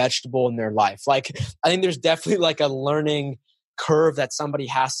eaten a vegetable in their life. Like, I think there's definitely like a learning curve that somebody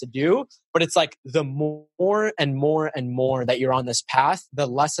has to do, but it's like the more and more and more that you're on this path, the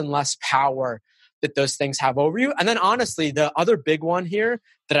less and less power that those things have over you. And then honestly, the other big one here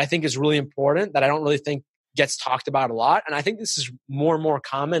that I think is really important that I don't really think gets talked about a lot, and I think this is more and more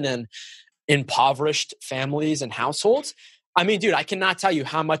common in impoverished families and households. I mean, dude, I cannot tell you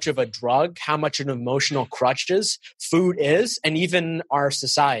how much of a drug, how much an emotional crutches food is, and even our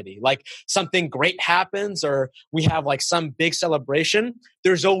society. Like something great happens or we have like some big celebration,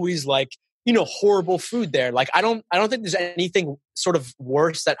 there's always like, horrible food there. Like I don't think there's anything sort of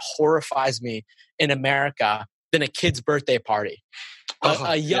worse that horrifies me in America than a kid's birthday party.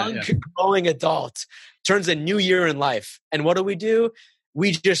 A young growing adult turns a new year in life. And what do?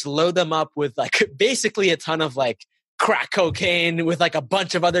 We just load them up with like basically a ton of like crack cocaine with like a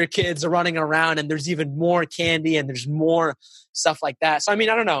bunch of other kids running around, and there's even more candy and there's more stuff like that. So, I mean,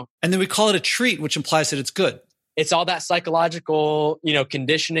 I don't know. And then we call it a treat, which implies that it's good. it's all that psychological,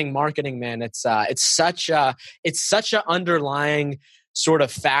 conditioning, marketing, man. It's such a underlying sort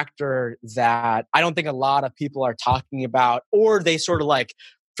of factor that I don't think a lot of people are talking about, or they sort of like,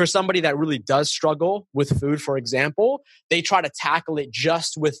 for somebody that really does struggle with food, for example, they try to tackle it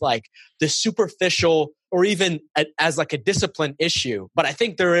just with like the superficial or even as like a discipline issue. But I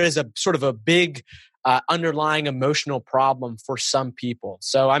think there is a sort of a big underlying emotional problem for some people.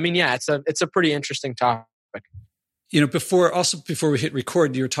 So, I mean, yeah, it's a pretty interesting topic. Before we hit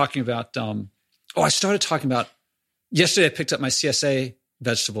record, you were talking about, I started talking about, yesterday I picked up my CSA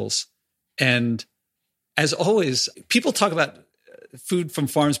vegetables. And as always, people talk about food from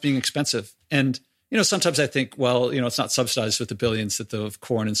farms being expensive. And, sometimes I think, well, it's not subsidized with the billions that the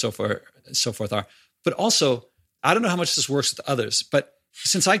corn and so forth are. But also, I don't know how much this works with others, but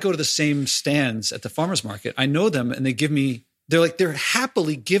since I go to the same stands at the farmer's market, I know them and they're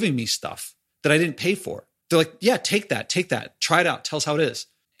happily giving me stuff that I didn't pay for. They're like, yeah, take that, try it out, tell us how it is.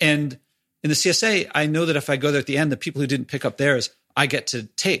 And in the CSA, I know that if I go there at the end, the people who didn't pick up theirs, I get to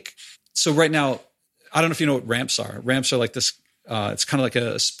take. So right now, I don't know if you know what ramps are. Ramps are like this, it's kind of like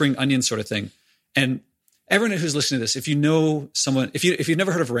a spring onion sort of thing. And everyone who's listening to this, if you know someone, if you've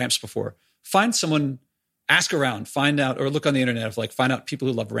never heard of ramps before, find someone, ask around, find out, or look on the internet find out people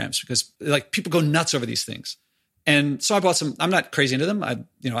who love ramps, because like people go nuts over these things. And so I bought some. I'm not crazy into them. I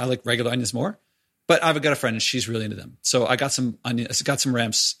like regular onions more, but I've got a friend and she's really into them. So I got some onions, got some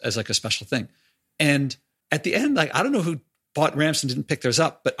ramps as like a special thing. And at the end, like, I don't know who bought ramps and didn't pick theirs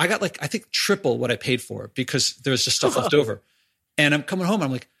up, but I got like, I think triple what I paid for because there was just stuff left over. And I'm coming home,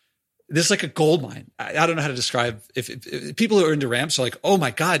 I'm like, this is like a gold mine. I don't know how to describe if people who are into ramps are like, oh my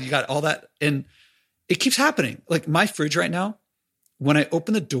God, you got all that. And it keeps happening. Like my fridge right now, when I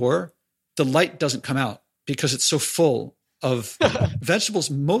open the door, the light doesn't come out because it's so full of vegetables.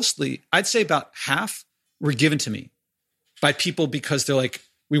 Mostly, I'd say about half were given to me by people because they're like,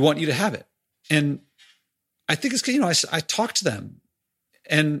 we want you to have it. And I think it's, I talk to them.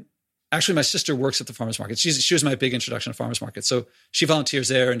 And actually my sister works at the farmer's market. She was my big introduction to farmer's market. So she volunteers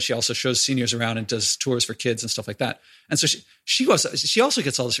there and she also shows seniors around and does tours for kids and stuff like that. And so she also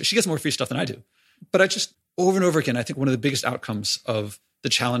gets all this, she gets more free stuff than I do. But I just, over and over again, I think one of the biggest outcomes of the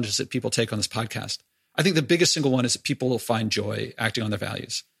challenges that people take on this podcast, I think the biggest single one is that people will find joy acting on their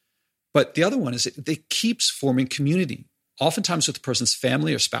values. But the other one is that it keeps forming community, oftentimes with the person's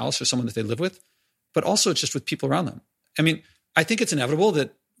family or spouse or someone that they live with, but also just with people around them. I mean, I think it's inevitable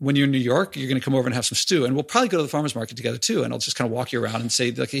that when you're in New York, you're going to come over and have some stew, and we'll probably go to the farmer's market together too. And I'll just kind of walk you around and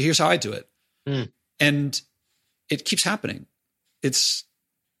say, like, here's how I do it. And it keeps happening. It's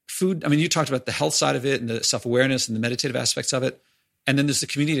food. I mean, you talked about the health side of it and the self-awareness and the meditative aspects of it. And then there's the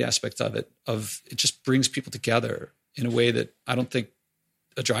community aspect of it, it just brings people together in a way that I don't think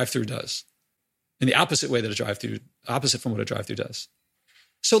a drive-through does. In the opposite way that opposite from what a drive-through does.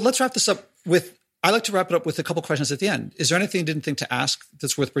 So let's wrap this up with, I like to wrap it up with a couple questions at the end. Is there anything you didn't think to ask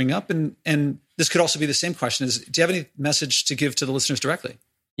that's worth bringing up? And this could also be the same question is, do you have any message to give to the listeners directly?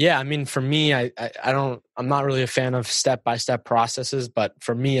 Yeah, I mean, for me, I'm not really a fan of step-by-step processes, but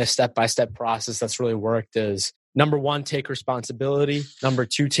for me, a step-by-step process that's really worked is, number 1, take responsibility. Number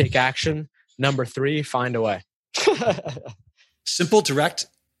 2, take action. Number 3, find a way. Simple, direct,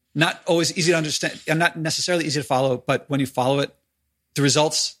 not always easy to understand and not necessarily easy to follow, but when you follow it, the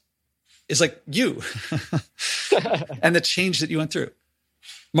results is like you and the change that you went through.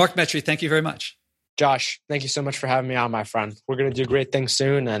 Mark Metry, thank you very much. Josh, thank you so much for having me on, my friend. We're going to do great things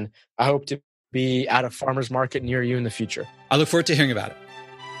soon, and I hope to be at a farmer's market near you in the future. I look forward to hearing about it.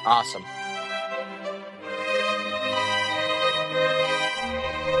 Awesome.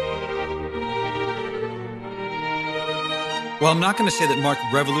 Well, I'm not going to say that Mark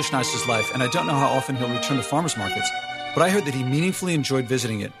revolutionized his life, and I don't know how often he'll return to farmers markets, but I heard that he meaningfully enjoyed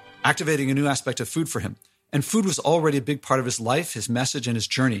visiting it, activating a new aspect of food for him. And food was already a big part of his life, his message, and his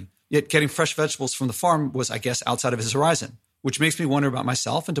journey. Yet getting fresh vegetables from the farm was, I guess, outside of his horizon, which makes me wonder about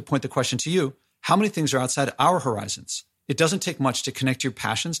myself and to point the question to you, how many things are outside our horizons? It doesn't take much to connect your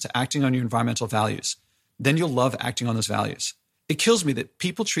passions to acting on your environmental values. Then you'll love acting on those values. It kills me that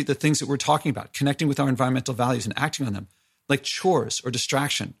people treat the things that we're talking about, connecting with our environmental values and acting on them, like chores or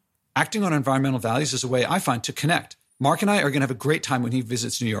distraction. Acting on environmental values is a way I find to connect. Mark and I are going to have a great time when he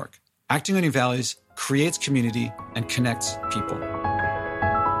visits New York. Acting on your values creates community and connects people.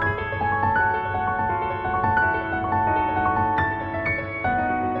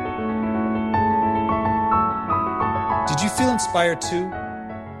 Did you feel inspired too?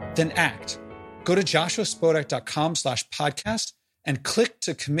 Then act. Go to joshuaspodek.com/podcast and click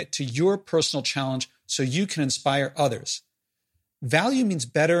to commit to your personal challenge so you can inspire others. Value means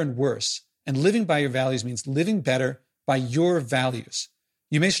better and worse, And living by your values means living better by your values.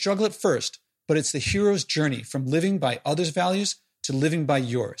 You may struggle at first, but it's the hero's journey from living by others' values to living by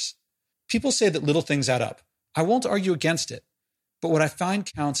yours. People say that little things add up. I won't argue against it, but what I find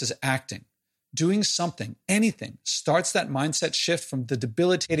counts is acting. Doing something, anything, starts that mindset shift from the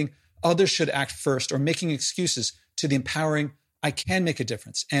debilitating others should act first or making excuses to the empowering I can make a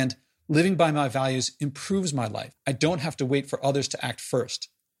difference. And living by my values improves my life. I don't have to wait for others to act first.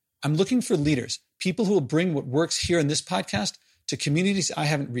 I'm looking for leaders, people who will bring what works here in this podcast to communities I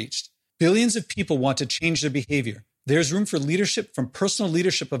haven't reached. Billions of people want to change their behavior. There's room for leadership, from personal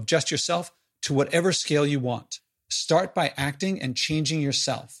leadership of just yourself to whatever scale you want. Start by acting and changing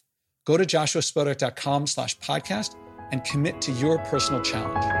yourself. Go to joshuaspodek.com/podcast and commit to your personal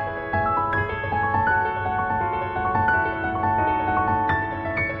challenge.